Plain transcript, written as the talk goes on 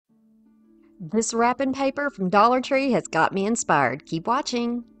This wrapping paper from Dollar Tree has got me inspired. Keep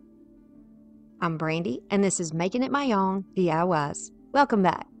watching. I'm Brandy, and this is Making It My Own DIYs. Welcome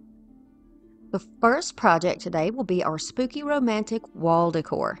back. The first project today will be our spooky romantic wall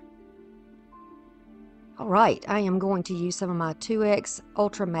decor. Alright, I am going to use some of my 2X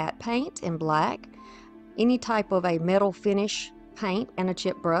Ultra Matte paint in black, any type of a metal finish paint, and a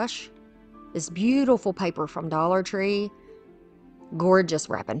chip brush. This beautiful paper from Dollar Tree, gorgeous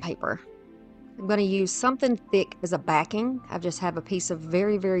wrapping paper. I'm going to use something thick as a backing. I just have a piece of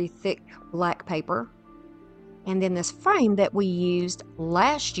very, very thick black paper. And then this frame that we used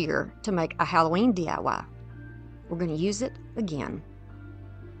last year to make a Halloween DIY. We're going to use it again.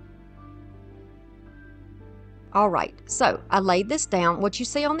 Alright, so I laid this down. What you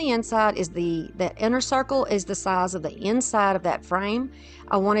see on the inside is that inner circle is the size of the inside of that frame.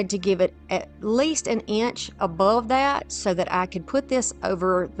 I wanted to give it at least an inch above that so that I could put this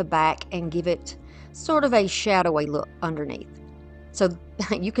over the back and give it sort of a shadowy look underneath. So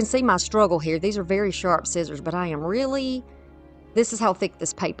you can see my struggle here. These are very sharp scissors, but this is how thick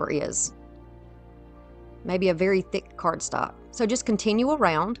this paper is. Maybe a very thick cardstock. So just continue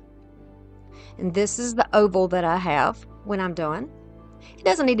around. And this is the oval that I have when I'm done. It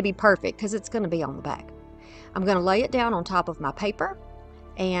doesn't need to be perfect because it's going to be on the back. I'm going to lay it down on top of my paper.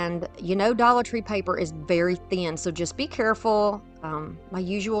 And you know, Dollar Tree paper is very thin, so just be careful. My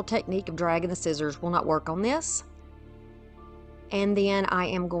usual technique of dragging the scissors will not work on this. And then I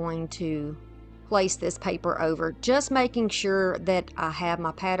am going to place this paper over, just making sure that I have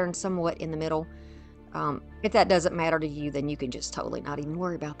my pattern somewhat in the middle. If that doesn't matter to you, then you can just totally not even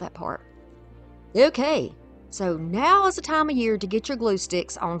worry about that part. Okay, so now is the time of year to get your glue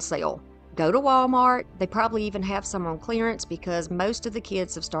sticks on sale. Go to Walmart. They probably even have some on clearance because most of the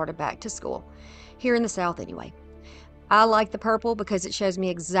kids have started back to school, here in the South anyway. I like the purple because it shows me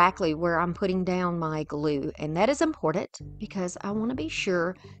exactly where I'm putting down my glue, and that is important because I want to be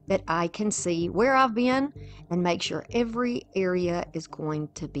sure that I can see where I've been and make sure every area is going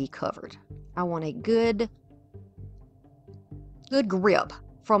to be covered. I want a good grip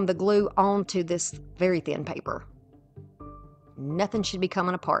from the glue onto this very thin paper. Nothing should be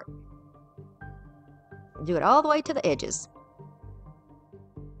coming apart. Do it all the way to the edges.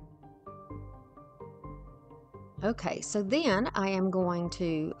 Okay, so then I am going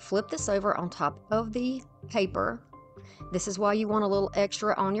to flip this over on top of the paper. This is why you want a little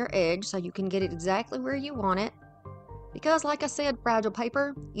extra on your edge so you can get it exactly where you want it. Because like I said, fragile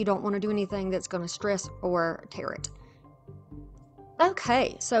paper, you don't want to do anything that's going to stress or tear it.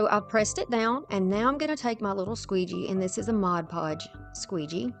 Okay, so I've pressed it down, and now I'm going to take my little squeegee, and this is a Mod Podge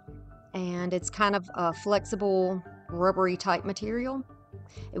squeegee, and it's kind of a flexible, rubbery type material.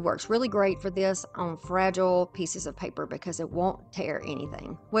 It works really great for this on fragile pieces of paper because it won't tear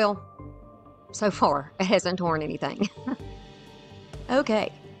anything. Well, so far, it hasn't torn anything.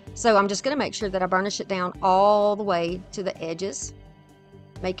 Okay, so I'm just going to make sure that I burnish it down all the way to the edges,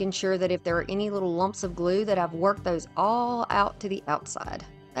 making sure that if there are any little lumps of glue that I've worked those all out to the outside.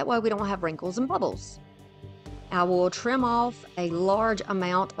 That way we don't have wrinkles and bubbles. I will trim off a large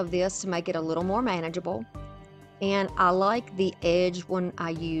amount of this to make it a little more manageable. And I like the edge when I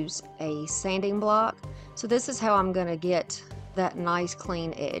use a sanding block. So this is how I'm going to get that nice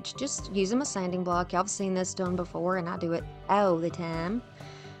clean edge. Just using a sanding block. Y'all have seen this done before, and I do it all the time.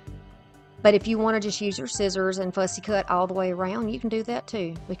 But if you want to just use your scissors and fussy cut all the way around, you can do that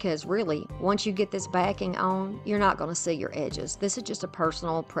too. Because really, once you get this backing on, you're not going to see your edges. This is just a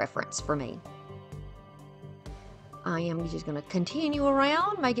personal preference for me. I am just going to continue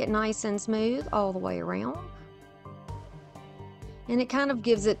around, make it nice and smooth all the way around. And it kind of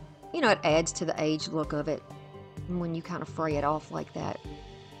gives it, you know, it adds to the aged look of it when you kind of fray it off like that.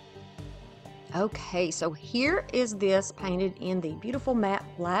 Okay, so here is this painted in the beautiful matte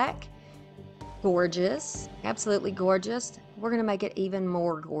black. Gorgeous, absolutely gorgeous. We're going to make it even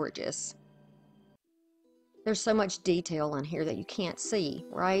more gorgeous. There's so much detail in here that you can't see,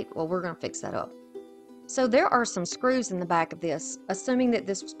 right? Well, we're going to fix that up. So there are some screws in the back of this, assuming that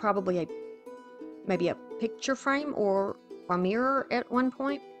this was probably maybe a picture frame or a mirror at one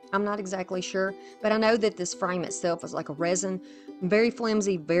point. I'm not exactly sure, but I know that this frame itself is like a resin, very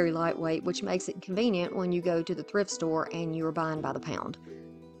flimsy, very lightweight, which makes it convenient when you go to the thrift store and you're buying by the pound.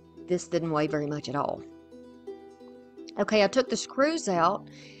 This didn't weigh very much at all. Okay, I took the screws out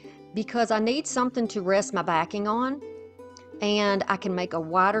because I need something to rest my backing on, and I can make a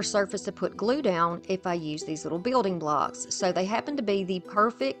wider surface to put glue down if I use these little building blocks. So they happen to be the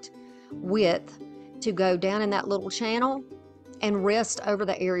perfect width to go down in that little channel and rest over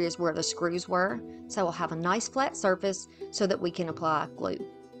the areas where the screws were. So I'll have a nice flat surface so that we can apply glue.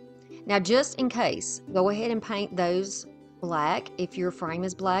 Now, just in case, go ahead and paint those black. If your frame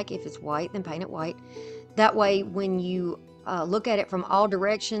is black, if it's white, then paint it white. That way, when you look at it from all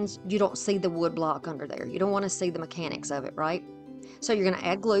directions, you don't see the wood block under there. You don't want to see the mechanics of it, right? So you're going to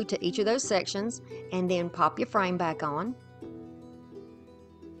add glue to each of those sections and then pop your frame back on.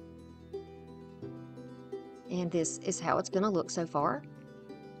 And this is how it's going to look so far.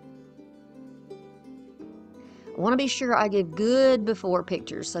 I want to be sure I give good before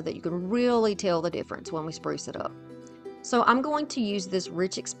pictures so that you can really tell the difference when we spruce it up. So I'm going to use this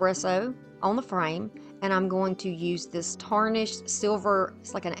rich espresso on the frame, and I'm going to use this tarnished silver,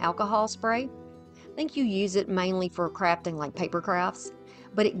 it's like an alcohol spray. I think you use it mainly for crafting, like paper crafts,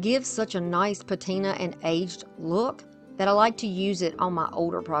 but it gives such a nice patina and aged look that I like to use it on my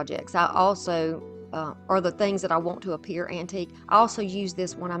older projects. I also, or the things that I want to appear antique, I also use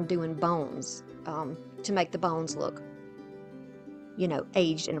this when I'm doing bones, to make the bones look, you know,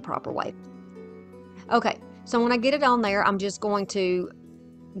 aged in a proper way. Okay, so when I get it on there, I'm just going to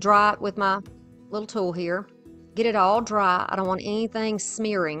dry it with my little tool here. Get it all dry. I don't want anything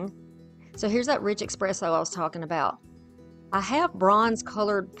smearing. So here's that rich espresso I was talking about. I have bronze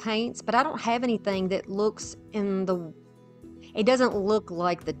colored paints, but I don't have anything that looks it doesn't look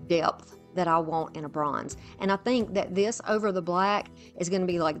like the depth that I want in a bronze. And I think that this over the black is going to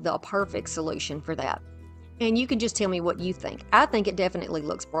be like the perfect solution for that. And you can just tell me what you think. I think it definitely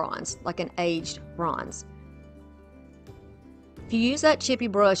looks bronze, like an aged bronze. If you use that chippy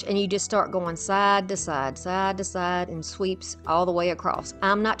brush and you just start going side to side, and sweeps all the way across.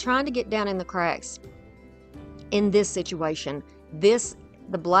 I'm not trying to get down in the cracks in this situation.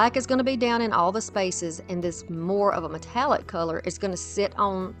 The black is going to be down in all the spaces, and this more of a metallic color is going to sit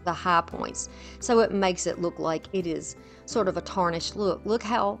on the high points. So it makes it look like it is sort of a tarnished look. Look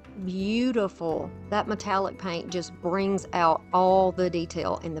how beautiful that metallic paint just brings out all the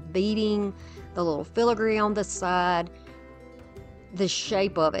detail in the beading, the little filigree on the side. The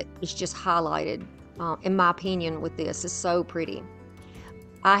shape of it is just highlighted, in my opinion, with this. It's so pretty.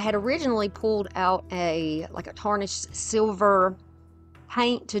 I had originally pulled out like a tarnished silver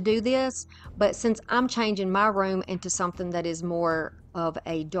paint to do this, but since I'm changing my room into something that is more of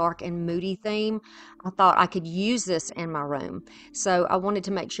a dark and moody theme, I thought I could use this in my room. So I wanted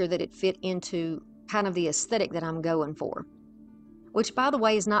to make sure that it fit into kind of the aesthetic that I'm going for, which, by the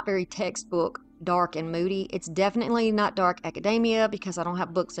way, is not very textbook dark and moody. It's definitely not dark academia because I don't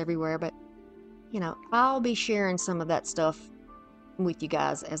have books everywhere, but you know, I'll be sharing some of that stuff with you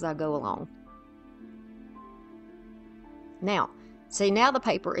guys as I go along. Now, see, now the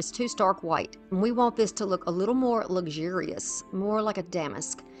paper is too stark white, and we want this to look a little more luxurious, more like a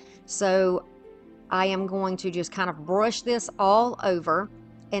damask. So I am going to just kind of brush this all over,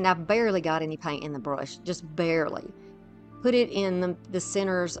 and I've barely got any paint in the brush, just barely. Put it in the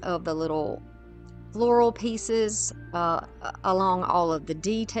centers of the little floral pieces, along all of the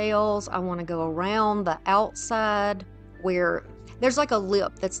details. I want to go around the outside where there's like a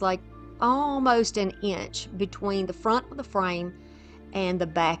lip that's like almost an inch between the front of the frame and the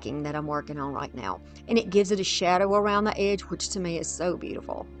backing that I'm working on right now. And it gives it a shadow around the edge, which to me is so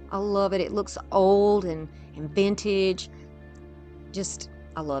beautiful. I love it. It looks old and vintage.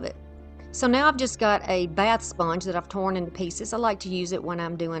 I love it. So now I've just got a bath sponge that I've torn into pieces. I like to use it when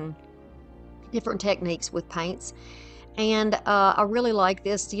I'm doing different techniques with paints. And I really like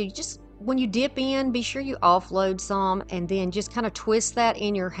this. You just, when you dip in, be sure you offload some and then just kind of twist that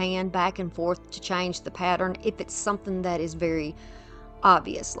in your hand back and forth to change the pattern if it's something that is very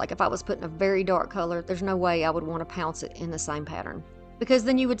obvious. Like if I was putting a very dark color, there's no way I would want to pounce it in the same pattern, because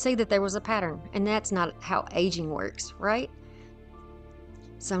then you would see that there was a pattern, and that's not how aging works, right?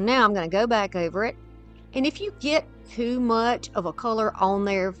 So now I'm going to go back over it, and if you get too much of a color on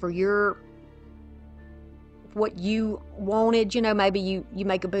there for what you wanted, you know, maybe you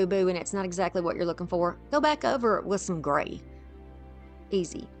make a boo-boo and it's not exactly what you're looking for, go back over it with some gray.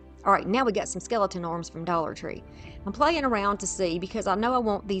 Easy. All right, now we got some skeleton arms from Dollar Tree. I'm playing around to see, because I know I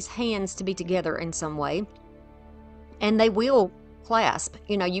want these hands to be together in some way, and they will clasp.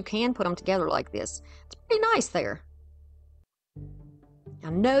 You know, you can put them together like this. It's pretty nice there. I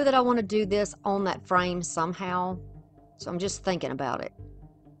know that I want to do this on that frame somehow, so I'm just thinking about it.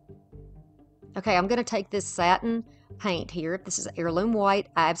 Okay, I'm going to take this satin paint here. This is heirloom white.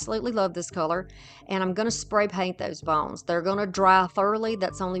 I absolutely love this color. And I'm going to spray paint those bones. They're going to dry thoroughly.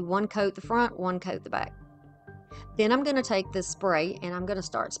 That's only one coat the front, one coat the back. Then I'm going to take this spray and I'm going to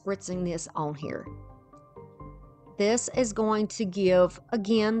start spritzing this on here. This is going to give,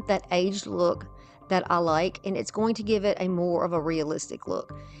 again, that aged look that I like, and it's going to give it a more of a realistic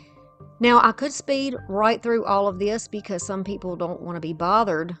look. Now, I could speed right through all of this because some people don't want to be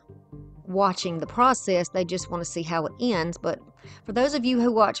bothered watching the process. They just want to see how it ends. But for those of you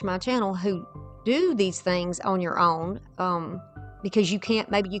who watch my channel who do these things on your own, because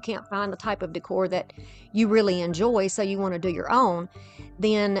maybe you can't find the type of decor that you really enjoy, so you want to do your own,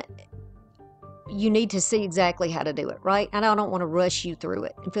 then you need to see exactly how to do it, right? And I don't want to rush you through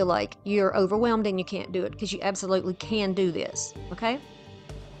it and feel like you're overwhelmed and you can't do it, because you absolutely can do this, okay?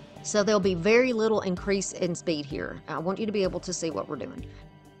 So there'll be very little increase in speed here. I want you to be able to see what we're doing.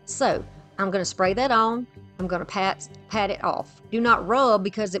 So I'm going to spray that on. I'm going to pat it off. Do not rub,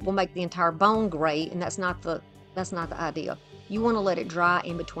 because it will make the entire bone gray, and that's not the idea. You want to let it dry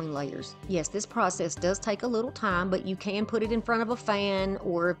in between layers. Yes, this process does take a little time, but you can put it in front of a fan,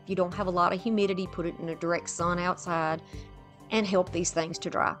 or if you don't have a lot of humidity, put it in the direct sun outside and help these things to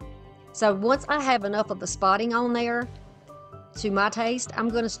dry. So once I have enough of the spotting on there to my taste, I'm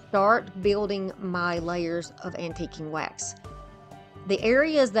going to start building my layers of antiquing wax. The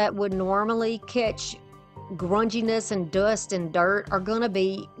areas that would normally catch grunginess and dust and dirt are going to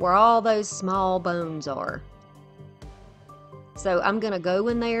be where all those small bones are. So I'm going to go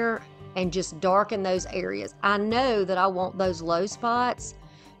in there and just darken those areas. I know that I want those low spots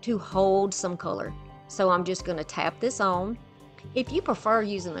to hold some color. So I'm just going to tap this on. If you prefer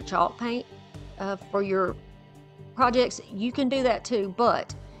using a chalk paint for your projects, you can do that too,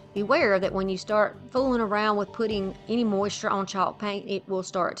 but beware that when you start fooling around with putting any moisture on chalk paint, it will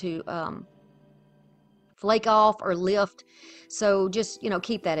start to flake off or lift. So just,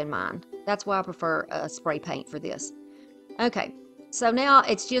 keep that in mind. That's why I prefer a spray paint for this. Okay, so now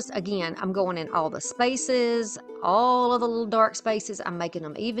it's just, again, I'm going in all the spaces, all of the little dark spaces. I'm making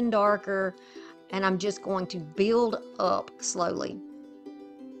them even darker, and I'm just going to build up slowly.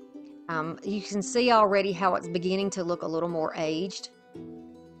 You can see already how it's beginning to look a little more aged.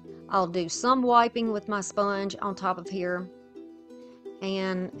 I'll do some wiping with my sponge on top of here.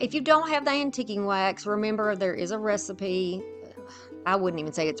 And if you don't have the antiquing wax, remember there is a recipe. I wouldn't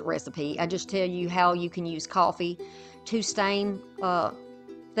even say it's a recipe. I just tell you how you can use coffee to stain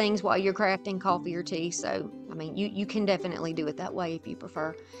things while you're crafting coffee or tea. So, I mean, you can definitely do it that way if you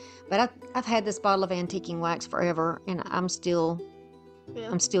prefer. But I've had this bottle of antiquing wax forever, and I'm still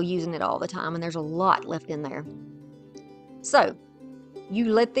using it all the time, and there's a lot left in there. So you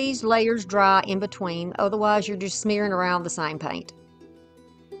let these layers dry in between, otherwise you're just smearing around the same paint,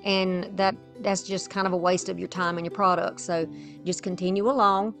 and that's just kind of a waste of your time and your product. So just continue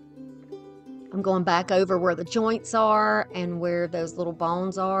along. I'm going back over where the joints are and where those little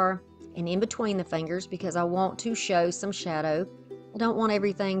bones are, and in between the fingers, because I want to show some shadow. I don't want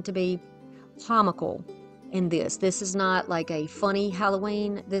everything to be comical in this. This is not like a funny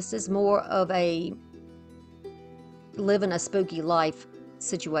Halloween. This is more of a living a spooky life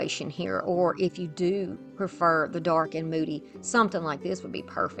situation here. Or if you do prefer the dark and moody, something like this would be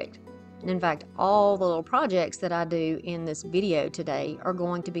perfect. And in fact, all the little projects that I do in this video today are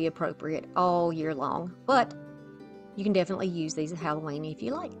going to be appropriate all year long, but you can definitely use these at Halloween if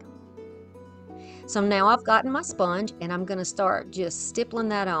you like. So now I've gotten my sponge, and I'm going to start just stippling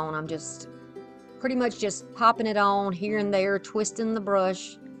that on. I'm just pretty much just popping it on here and there, twisting the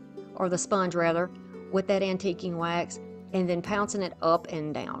brush, or the sponge rather, with that antiquing wax, and then pouncing it up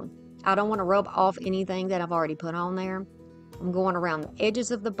and down. I don't want to rub off anything that I've already put on there. I'm going around the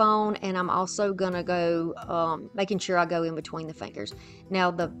edges of the bone, and I'm also going to go making sure I go in between the fingers.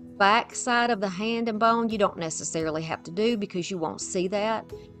 Now the back side of the hand and bone you don't necessarily have to do, because you won't see that,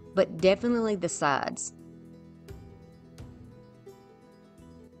 but definitely the sides.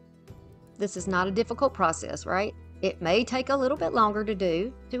 This is not a difficult process, right? It may take a little bit longer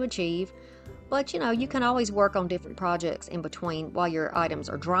to achieve, but you can always work on different projects in between while your items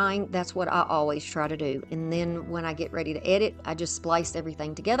are drying. That's what I always try to do. And then when I get ready to edit, I just splice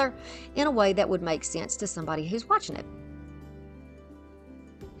everything together in a way that would make sense to somebody who's watching it.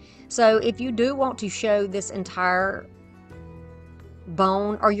 So if you do want to show this entire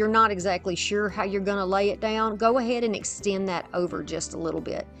bone, or you're not exactly sure how you're going to lay it down, go ahead and extend that over just a little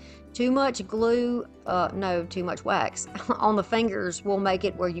bit. Too much glue, too much wax on the fingers will make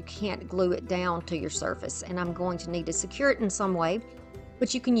it where you can't glue it down to your surface, and I'm going to need to secure it in some way,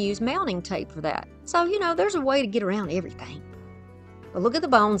 but you can use mounting tape for that. So, there's a way to get around everything. But look at the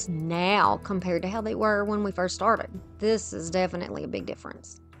bones now compared to how they were when we first started. This is definitely a big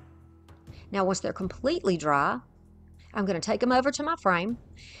difference. Now, once they're completely dry, I'm going to take them over to my frame.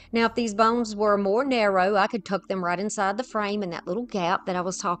 Now, if these bones were more narrow, I could tuck them right inside the frame in that little gap that I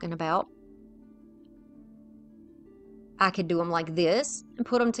was talking about. I could do them like this and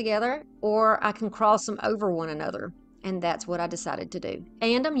put them together, or I can cross them over one another, and that's what I decided to do.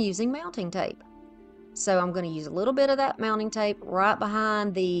 And I'm using mounting tape. So I'm going to use a little bit of that mounting tape right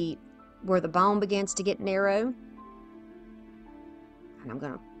behind the where the bone begins to get narrow. And I'm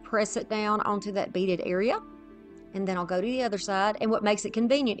going to press it down onto that beaded area. And then I'll go to the other side. And what makes it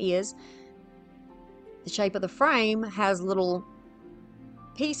convenient is the shape of the frame has little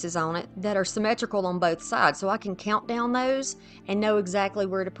pieces on it that are symmetrical on both sides. So I can count down those and know exactly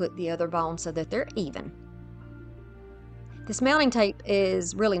where to put the other bone so that they're even. This mounting tape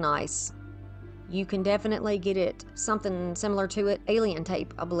is really nice. You can definitely get it something similar to it. Alien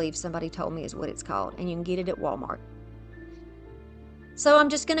tape, I believe somebody told me is what it's called. And you can get it at Walmart. So I'm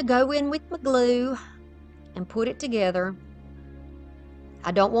just going to go in with my glue and put it together.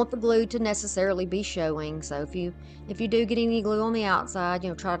 I don't want the glue to necessarily be showing, so if you do get any glue on the outside,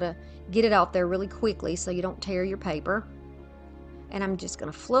 try to get it off there really quickly so you don't tear your paper. And I'm just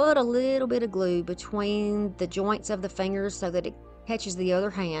going to flood a little bit of glue between the joints of the fingers so that it catches the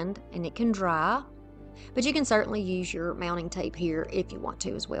other hand and it can dry. But you can certainly use your mounting tape here if you want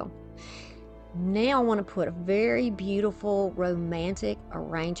to as well. Now I want to put a very beautiful romantic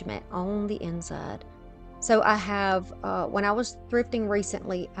arrangement on the inside. So I have, when I was thrifting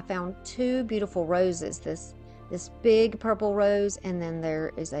recently, I found two beautiful roses. This big purple rose, and then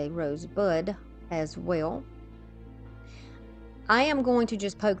there is a rose bud as well. I am going to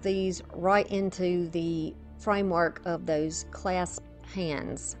just poke these right into the framework of those clasp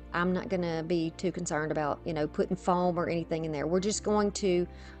hands. I'm not going to be too concerned about, putting foam or anything in there. We're just going to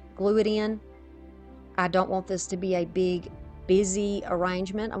glue it in. I don't want this to be a big, busy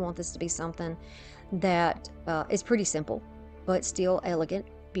arrangement. I want this to be something that is pretty simple, but still elegant,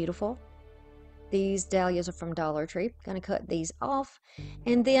 beautiful. These dahlias are from Dollar Tree. Going to cut these off.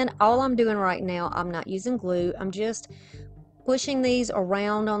 And then all I'm doing right now, I'm not using glue. I'm just pushing these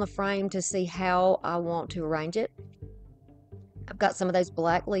around on the frame to see how I want to arrange it. I've got some of those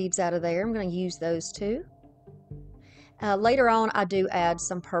black leaves out of there. I'm going to use those too. Later on, I do add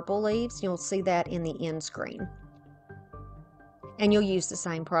some purple leaves. You'll see that in the end screen. And you'll use the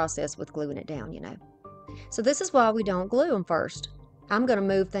same process with gluing it down, So this is why we don't glue them first. I'm going to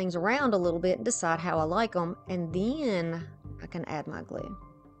move things around a little bit and decide how I like them, and then I can add my glue.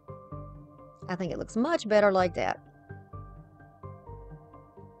 I think it looks much better like that.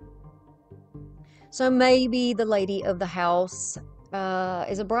 So maybe the lady of the house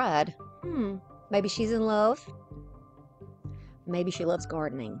is a bride. Maybe she's in love. Maybe she loves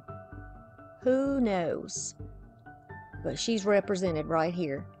gardening. Who knows? But she's represented right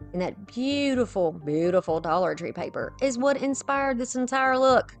here. And that beautiful, beautiful Dollar Tree paper is what inspired this entire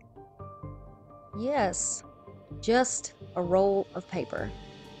look. Yes, just a roll of paper.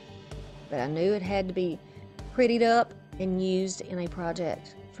 But I knew it had to be prettied up and used in a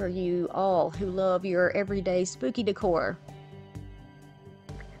project for you all who love your everyday spooky decor.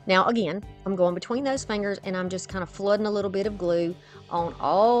 Now again, I'm going between those fingers and I'm just kind of flooding a little bit of glue on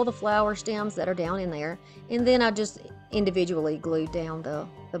all the flower stems that are down in there. And then I just individually glued down the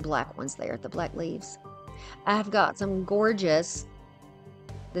black ones there, the black leaves. I've got some gorgeous,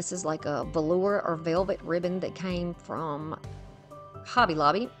 this is like a velour or velvet ribbon that came from Hobby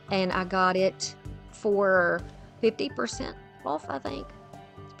Lobby. And I got it for 50% off, I think.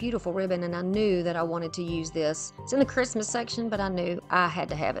 Beautiful ribbon, and I knew that I wanted to use this. It's in the Christmas section, but I knew I had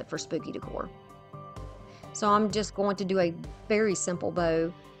to have it for spooky decor. So I'm just going to do a very simple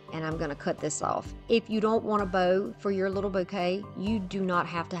bow, and I'm going to cut this off. If you don't want a bow for your little bouquet, you do not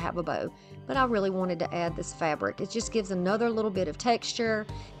have to have a bow. But I really wanted to add this fabric. It just gives another little bit of texture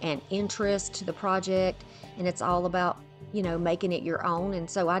and interest to the project, and it's all about, making it your own. And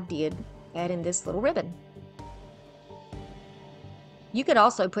so I did add in this little ribbon. You could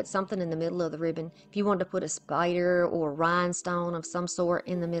also put something in the middle of the ribbon. If you wanted to put a spider or rhinestone of some sort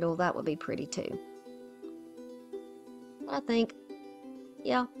in the middle, that would be pretty too. I think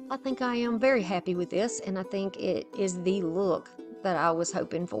I am very happy with this, and I think it is the look that I was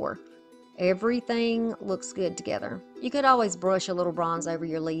hoping for. Everything looks good together. You could always brush a little bronze over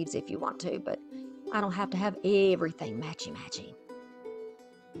your leaves if you want to, but I don't have to have everything matchy-matchy.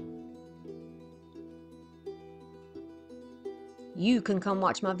 You can come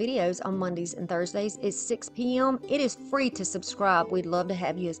watch my videos on Mondays and Thursdays at 6 p.m. It is free to subscribe. We'd love to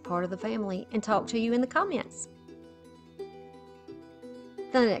have you as part of the family and talk to you in the comments.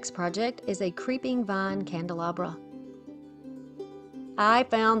 The next project is a creeping vine candelabra. I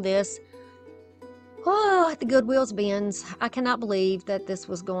found this at the Goodwill's bins. I cannot believe that this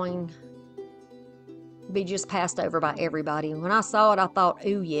was going to be just passed over by everybody. When I saw it, I thought,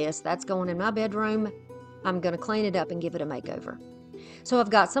 ooh, yes, that's going in my bedroom. I'm going to clean it up and give it a makeover. So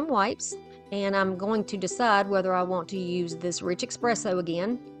I've got some wipes, and I'm going to decide whether I want to use this rich espresso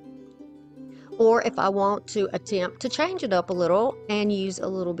again, Or if I want to attempt to change it up a little and use a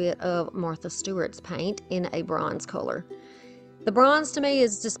little bit of Martha Stewart's paint in a bronze color. The bronze to me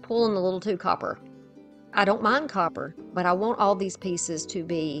is just pulling a little too copper. I don't mind copper, but I want all these pieces to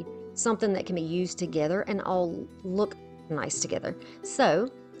be something that can be used together and all look nice together.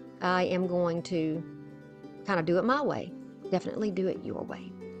 So I am going to kind of do it my way. Definitely do it your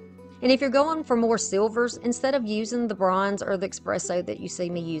way. And if you're going for more silvers, instead of using the bronze or the espresso that you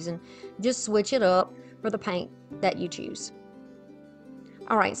see me using, just switch it up for the paint that you choose.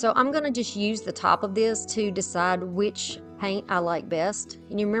 All right, so I'm going to just use the top of this to decide which paint I like best.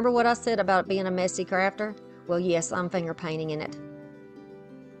 And you remember what I said about being a messy crafter? Well, yes, I'm finger painting in it.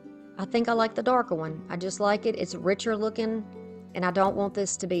 I think I like the darker one. I just like it. It's richer looking, and I don't want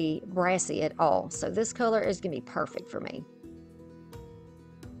this to be brassy at all. So this color is going to be perfect for me.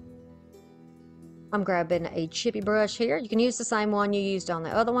 I'm grabbing a chippy brush here. You can use the same one you used on the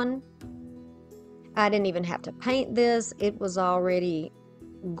other one. I didn't even have to paint this. It was already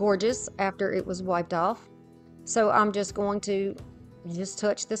gorgeous after it was wiped off. So I'm just going to just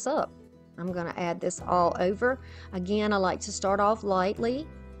touch this up. I'm going to add this all over. Again, I like to start off lightly,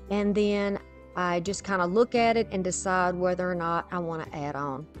 and then I just kind of look at it and decide whether or not I want to add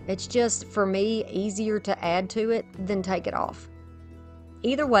on. It's just, for me, easier to add to it than take it off.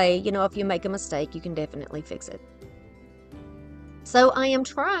 Either way, you know, if you make a mistake, you can definitely fix it. So I am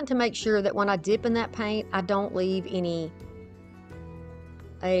trying to make sure that when I dip in that paint, I don't leave any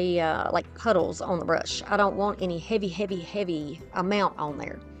like puddles on the brush. I don't want any heavy amount on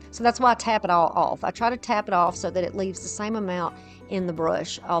there. So that's why I tap it all off. I try to tap it off so that it leaves the same amount in the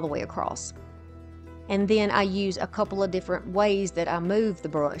brush all the way across. And then I use a couple of different ways that I move the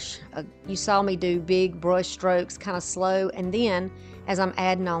brush. You saw me do big brush strokes, kind of slow, and then as I'm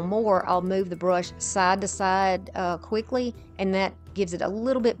adding on more, I'll move the brush side to side quickly, and that gives it a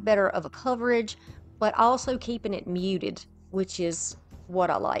little bit better of a coverage, but also keeping it muted, which is what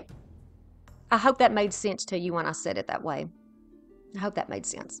I like. I hope that made sense to you when I said it that way. I hope that made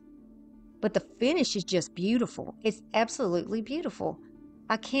sense. But the finish is just beautiful. It's absolutely beautiful.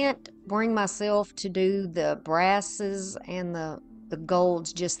 I can't bring myself to do the brasses and the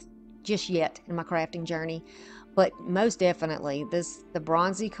golds just yet in my crafting journey, but most definitely the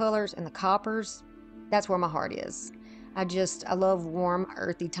bronzy colors and the coppers, that's where my heart is. I love warm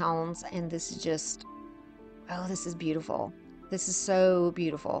earthy tones, and this is just, oh, this is beautiful. This is so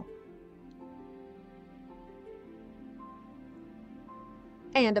beautiful.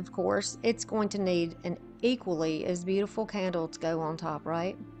 And of course, it's going to need an equally as beautiful candle to go on top,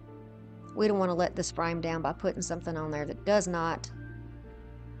 right? We don't want to let this frame down by putting something on there that does not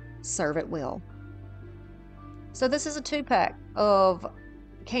serve it well. So this is a 2-pack of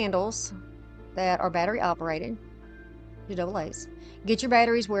candles that are battery operated, AA's. Get your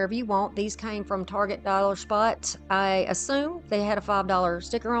batteries wherever you want. These came from Target Dollar Spot. I assume they had a $5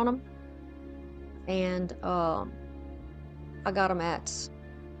 sticker on them. And I got them at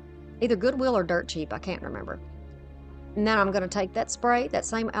either Goodwill or Dirt Cheap, I can't remember. Now I'm going to take that spray, that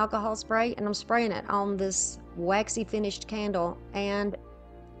same alcohol spray, and I'm spraying it on this waxy finished candle, and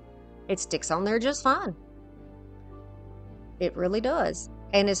it sticks on there just fine. It really does.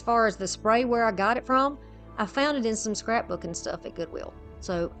 And as far as the spray, where I got it from, I found it in some scrapbook and stuff at Goodwill.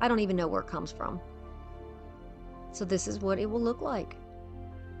 So I don't even know where it comes from. So this is what it will look like.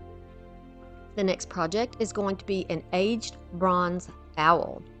 The next project is going to be an aged bronze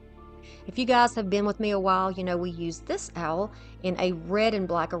owl. If you guys have been with me a while, you know we used this owl in a red and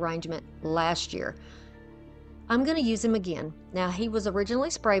black arrangement last year. I'm going to use him again. Now, he was originally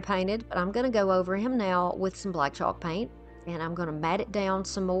spray painted, but I'm going to go over him now with some black chalk paint, and I'm going to matte it down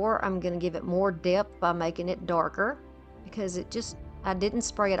some more. I'm going to give it more depth by making it darker, because I didn't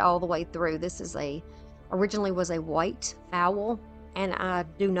spray it all the way through. This is originally was a white owl, and I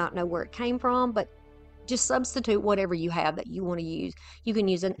do not know where it came from, but just substitute whatever you have that you want to use. You can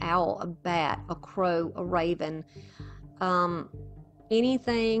use an owl, a bat, a crow, a raven,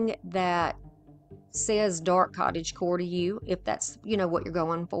 anything that says dark cottagecore to you. If that's, you know, what you're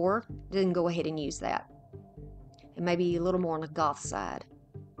going for, then go ahead and use that. And maybe a little more on the goth side.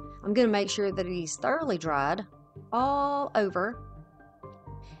 I'm going to make sure that he's thoroughly dried all over.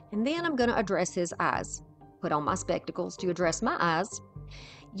 And then I'm going to address his eyes. Put on my spectacles to address my eyes.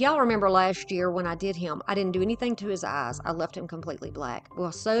 Y'all remember last year when I did him, I didn't do anything to his eyes. I left him completely black.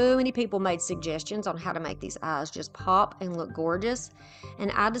 Well, so many people made suggestions on how to make these eyes just pop and look gorgeous. And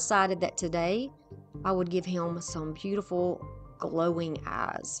I decided that today I would give him some beautiful glowing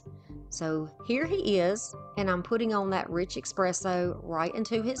eyes. So here he is, and I'm putting on that rich espresso right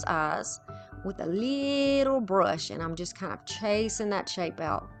into his eyes with a little brush, and I'm just kind of chasing that shape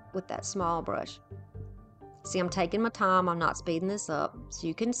out. with that small brush. See, I'm taking my time. I'm not speeding this up. So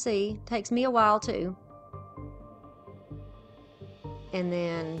you can see, it takes me a while too. And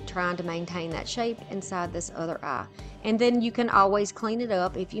then trying to maintain that shape inside this other eye. And then you can always clean it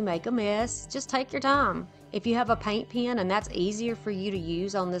up if you make a mess. Just take your time. If you have a paint pen and that's easier for you to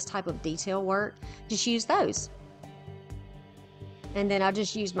use on this type of detail work, just use those. And then I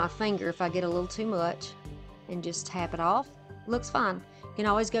just use my finger if I get a little too much and just tap it off. Looks fine. You can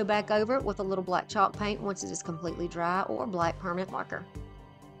always go back over it with a little black chalk paint once it is completely dry, or black permanent marker.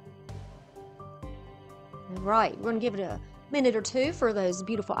 All right, we're going to give it a minute or two for those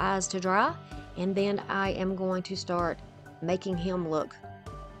beautiful eyes to dry, and then I am going to start making him look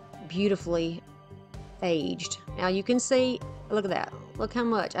beautifully aged. Now you can see, look at that. Look how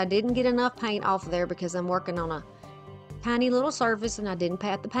much. I didn't get enough paint off there because I'm working on a tiny little surface and I didn't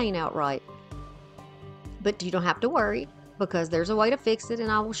pat the paint out right. But you don't have to worry, because there's a way to fix it,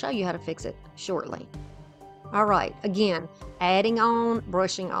 and I will show you how to fix it shortly. All right, again, adding on,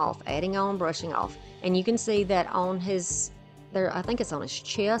 brushing off, adding on, brushing off. And you can see that on his, there, I think it's on his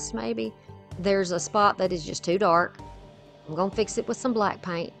chest maybe, there's a spot that is just too dark. I'm gonna fix it with some black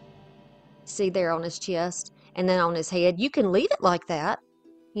paint. See there on his chest, and then on his head. You can leave it like that.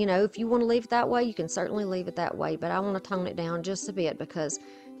 You know, if you want to leave it that way, you can certainly leave it that way, but I want to tone it down just a bit because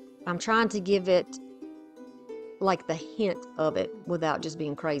I'm trying to give it like the hint of it without just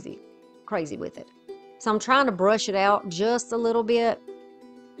being crazy with it. So I'm trying to brush it out just a little bit.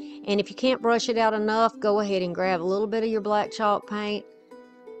 And if you can't brush it out enough, go ahead and grab a little bit of your black chalk paint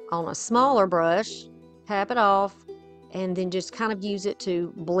on a smaller brush, tap it off, and then just kind of use it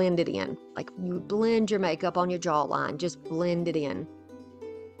to blend it in. Like you blend your makeup on your jawline, just blend it in.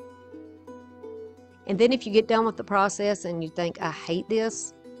 And then if you get done with the process and you think, I hate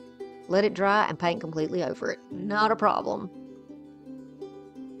this, let it dry and paint completely over it. Not a problem.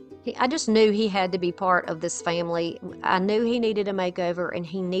 I just knew he had to be part of this family. I knew he needed a makeover, and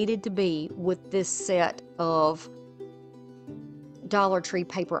he needed to be with this set of Dollar Tree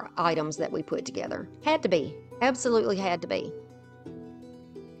paper items that we put together. Had to be. Absolutely had to be.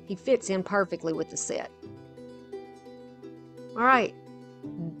 He fits in perfectly with the set. All right.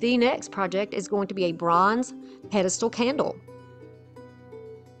 The next project is going to be a bronze pedestal candle.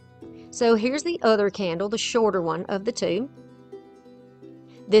 So here's the other candle, the shorter one of the two.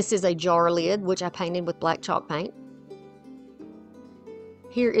 This is a jar lid, which I painted with black chalk paint.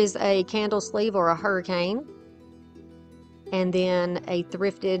 Here is a candle sleeve or a hurricane, and then a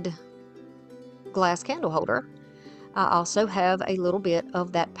thrifted glass candle holder. I also have a little bit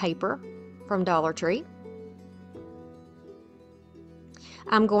of that paper from Dollar Tree.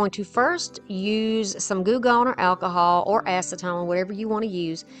 I'm going to first use some Goo Gone or alcohol or acetone, whatever you want to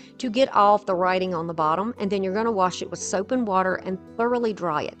use, to get off the writing on the bottom, and then you're going to wash it with soap and water and thoroughly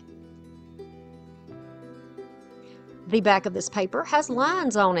dry it. The back of this paper has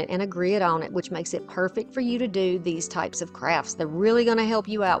lines on it and a grid on it, which makes it perfect for you to do these types of crafts. They're really going to help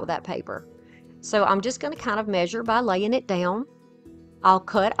you out with that paper. So I'm just going to kind of measure by laying it down. I'll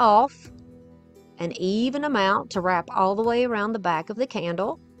cut off an even amount to wrap all the way around the back of the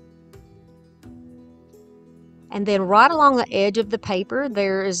candle. And then right along the edge of the paper,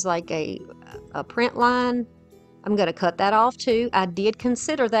 there is like a print line. I'm going to cut that off too. I did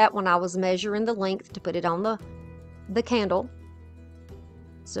consider that when I was measuring the length to put it on the candle.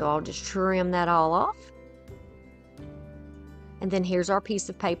 So I'll just trim that all off. And then here's our piece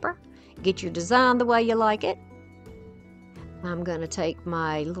of paper. Get your design the way you like it. I'm going to take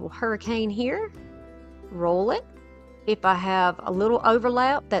my little hurricane here, roll it. If I have a little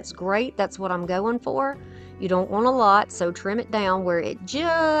overlap, that's great. That's what I'm going for. You don't want a lot, so trim it down where it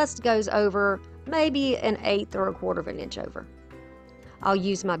just goes over, maybe 1/8 or 1/4 of an inch over. I'll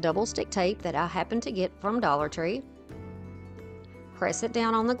use my double stick tape that I happen to get from Dollar Tree. Press it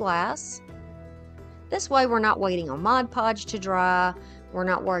down on the glass. This way we're not waiting on Mod Podge to dry. We're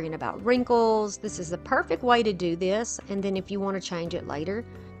not worrying about wrinkles. This is the perfect way to do this, and then if you want to change it later,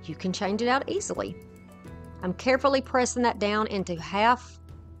 you can change it out easily. I'm carefully pressing that down into half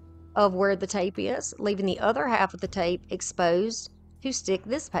of where the tape is, leaving the other half of the tape exposed to stick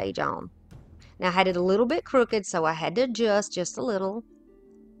this page on. Now I had it a little bit crooked, so I had to adjust just a little,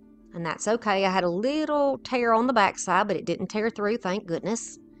 and that's okay. I had a little tear on the back side, but it didn't tear through, thank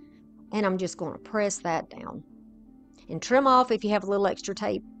goodness. And I'm just going to press that down and trim off. If you have a little extra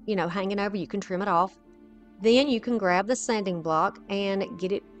tape, you know, hanging over, you can trim it off. Then you can grab the sanding block and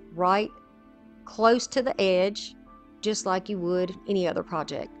get it right close to the edge, just like you would any other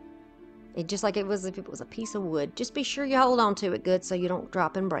project. Just like it was if it was a piece of wood. Just be sure you hold on to it good so you don't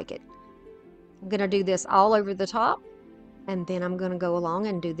drop and break it. I'm going to do this all over the top. And then I'm going to go along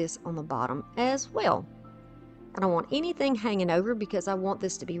and do this on the bottom as well. I don't want anything hanging over because I want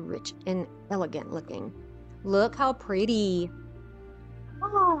this to be rich and elegant looking. Look how pretty.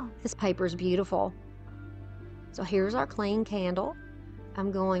 Oh, this paper is beautiful. So here's our clean candle.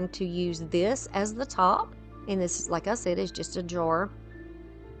 I'm going to use this as the top. And this, like I said, is just a jar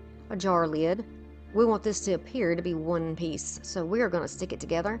lid. We want this to appear to be one piece. So we're going to stick it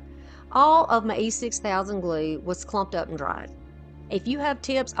together. All of my E6000 glue was clumped up and dried. If you have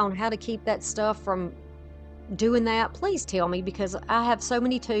tips on how to keep that stuff from doing that, please tell me, because I have so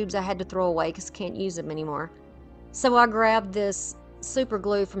many tubes I had to throw away because I can't use them anymore. So I grabbed this super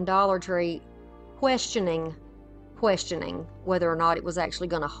glue from Dollar Tree, questioning whether or not it was actually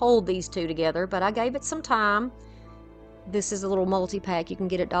going to hold these two together, but I gave it some time. This is a little multi-pack you can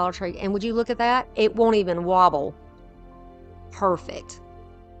get at Dollar Tree, and would you look at that? It won't even wobble. Perfect.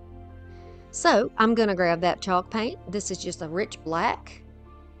 So I'm going to grab that chalk paint. This is just a rich black,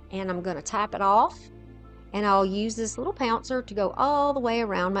 and I'm going to tap it off, and I'll use this little pouncer to go all the way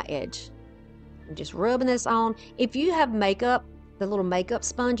around my edge. I'm just rubbing this on. If you have makeup, the little makeup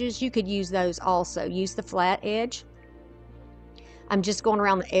sponges, you could use those also. Use the flat edge. I'm just going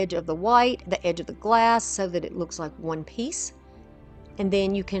around the edge of the white, the edge of the glass, so that it looks like one piece. And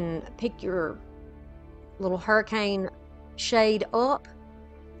then you can pick your little hurricane shade up,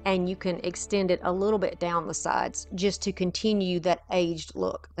 and you can extend it a little bit down the sides just to continue that aged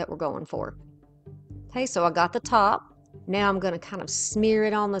look that we're going for. Okay, so I got the top. Now I'm going to kind of smear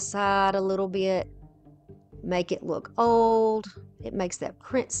it on the side a little bit, make it look old. It makes that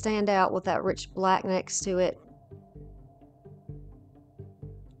print stand out with that rich black next to it.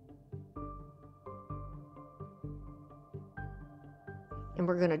 And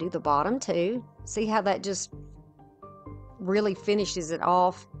we're going to do the bottom too. See how that just really finishes it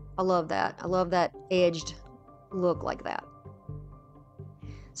off? I love that. I love that edged look like that.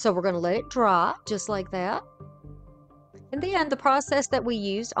 So we're going to let it dry just like that. And then the process that we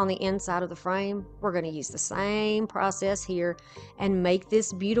used on the inside of the frame, we're going to use the same process here and make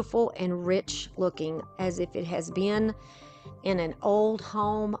this beautiful and rich looking as if it has been in an old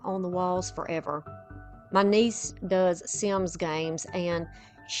home on the walls forever. My niece does Sims games, and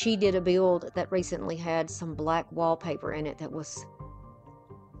she did a build that recently had some black wallpaper in it that was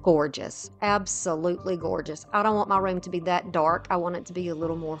gorgeous. Absolutely gorgeous. I don't want my room to be that dark. I want it to be a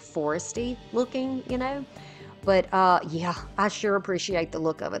little more foresty looking, you know. But yeah, I sure appreciate the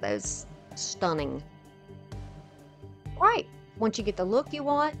look of it. That's stunning. Right. Once you get the look you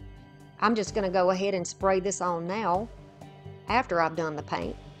want, I'm just going to go ahead and spray this on now after I've done the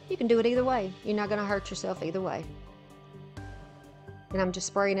paint. You can do it either way. You're not going to hurt yourself either way. And I'm just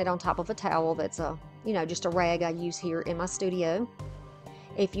spraying it on top of a towel that's just a rag I use here in my studio.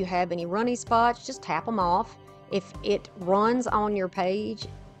 If you have any runny spots, just tap them off. If it runs on your page,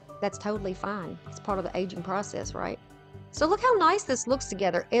 that's totally fine. It's part of the aging process, right? So look how nice this looks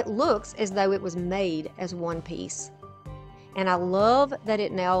together. It looks as though it was made as one piece. And I love that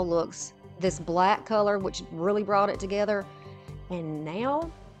it now looks this black color, which really brought it together. And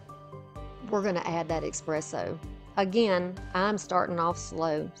now we're going to add that espresso. Again, I'm starting off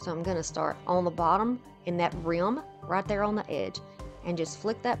slow, so I'm going to start on the bottom in that rim right there on the edge and just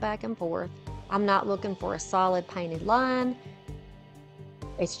flick that back and forth. I'm not looking for a solid painted line.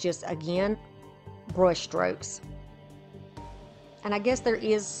 It's just, again, brush strokes. And I guess there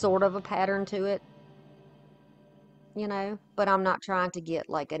is sort of a pattern to it, but I'm not trying to get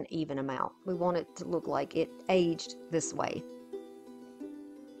like an even amount. We want it to look like it aged this way.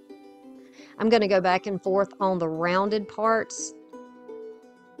 I'm going to go back and forth on the rounded parts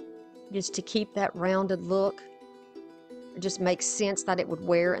just to keep that rounded look. It just makes sense that it would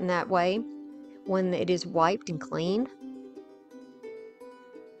wear in that way when it is wiped and cleaned.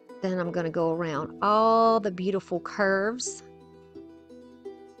 Then I'm going to go around all the beautiful curves.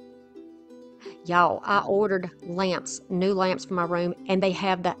 Y'all, I ordered lamps, new lamps for my room, and they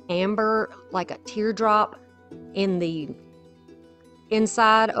have the amber, like a teardrop in the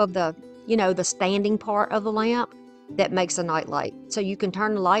inside of the the standing part of the lamp that makes a night light. So you can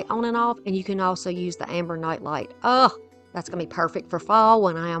turn the light on and off, and you can also use the amber night light. Oh, that's going to be perfect for fall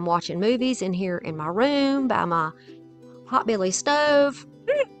when I am watching movies in here in my room by my potbelly stove.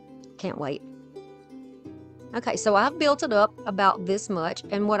 Can't wait. Okay, so I've built it up about this much,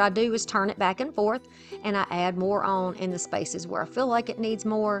 and what I do is turn it back and forth, and I add more on in the spaces where I feel like it needs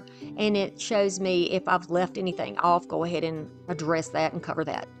more, and it shows me if I've left anything off. Go ahead and address that and cover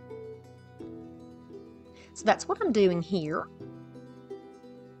that. So that's what I'm doing here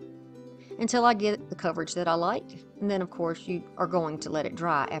until I get the coverage that I like. And then, of course, you are going to let it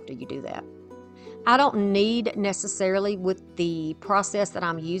dry after you do that. I don't need necessarily with the process that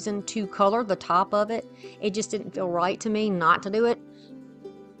I'm using to color the top of it. It just didn't feel right to me not to do it.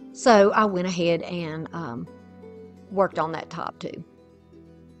 So I went ahead and worked on that top too.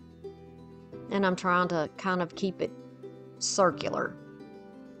 And I'm trying to kind of keep it circular.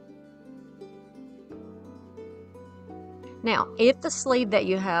 Now, if the sleeve that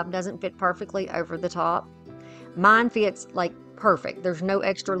you have doesn't fit perfectly over the top, mine fits like perfect. There's no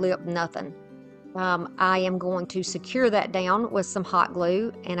extra lip, nothing. I am going to secure that down with some hot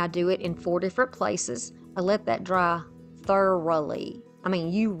glue, and I do it in 4 different places. I let that dry thoroughly. I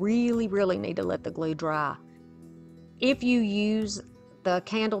mean, you really, really need to let the glue dry. If you use the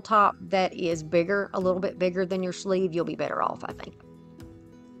candle top that is bigger, a little bit bigger than your sleeve, you'll be better off, I think.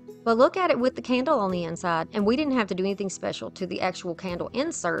 But look at it with the candle on the inside, and we didn't have to do anything special to the actual candle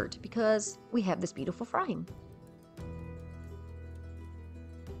insert because we have this beautiful frame.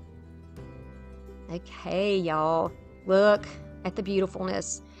 Okay, y'all, look at the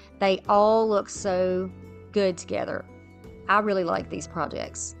beautifulness. They all look so good together. I really like these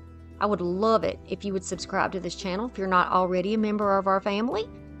projects. I would love it if you would subscribe to this channel if you're not already a member of our family.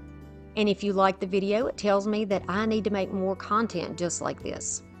 And if you like the video, it tells me that I need to make more content just like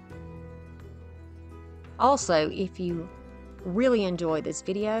this. Also, if you really enjoy this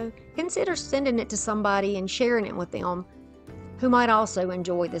video, consider sending it to somebody and sharing it with them who might also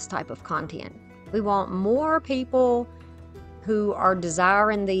enjoy this type of content. We want more people who are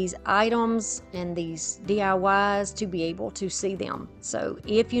desiring these items and these DIYs to be able to see them. So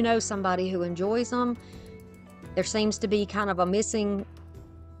if you know somebody who enjoys them, there seems to be kind of a missing,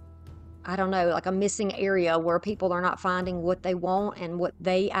 I don't know, like a missing area where people are not finding what they want and what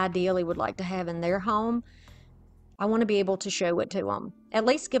they ideally would like to have in their home. I want to be able to show it to them. At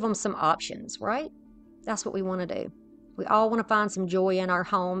least give them some options, right? That's what we want to do. We all want to find some joy in our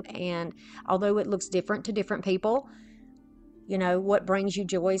home, and although it looks different to different people, you know, what brings you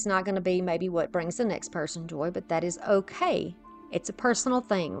joy is not going to be maybe what brings the next person joy, but that is okay. It's a personal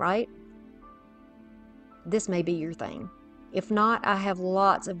thing, right? This may be your thing. If not, I have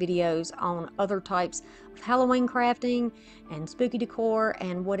lots of videos on other types of Halloween crafting and spooky decor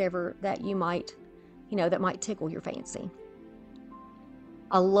and whatever that you might, you know, that might tickle your fancy.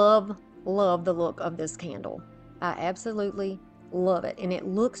 I love the look of this candle. I absolutely love it, and it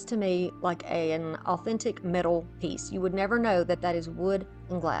looks to me like an authentic metal piece. You would never know that that is wood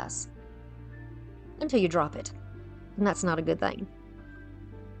and glass until you drop it, and that's not a good thing.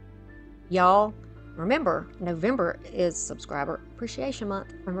 Y'all, remember, November is Subscriber Appreciation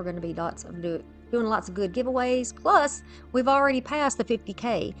Month, and we're going to be doing lots of good giveaways. Plus, we've already passed the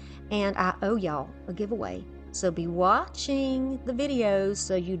 50K, and I owe y'all a giveaway. So be watching the videos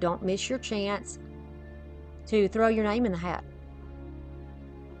so you don't miss your chance to throw your name in the hat.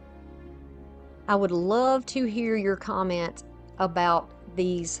 I would love to hear your comment about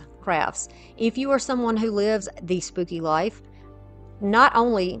these crafts. If you are someone who lives the spooky life, not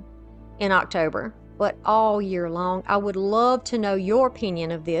only in October, but all year long, I would love to know your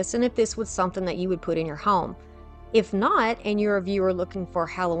opinion of this and if this was something that you would put in your home. If not, and you're a viewer looking for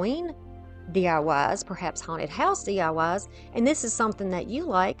Halloween DIYs, perhaps haunted house DIYs, and this is something that you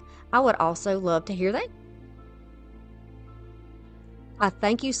like, I would also love to hear that. I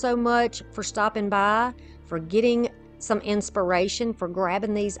thank you so much for stopping by, for getting some inspiration, for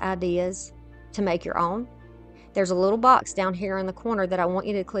grabbing these ideas to make your own. There's a little box down here in the corner that I want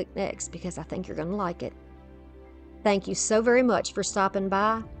you to click next because I think you're going to like it. Thank you so very much for stopping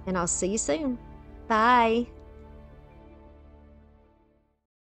by, and I'll see you soon. Bye.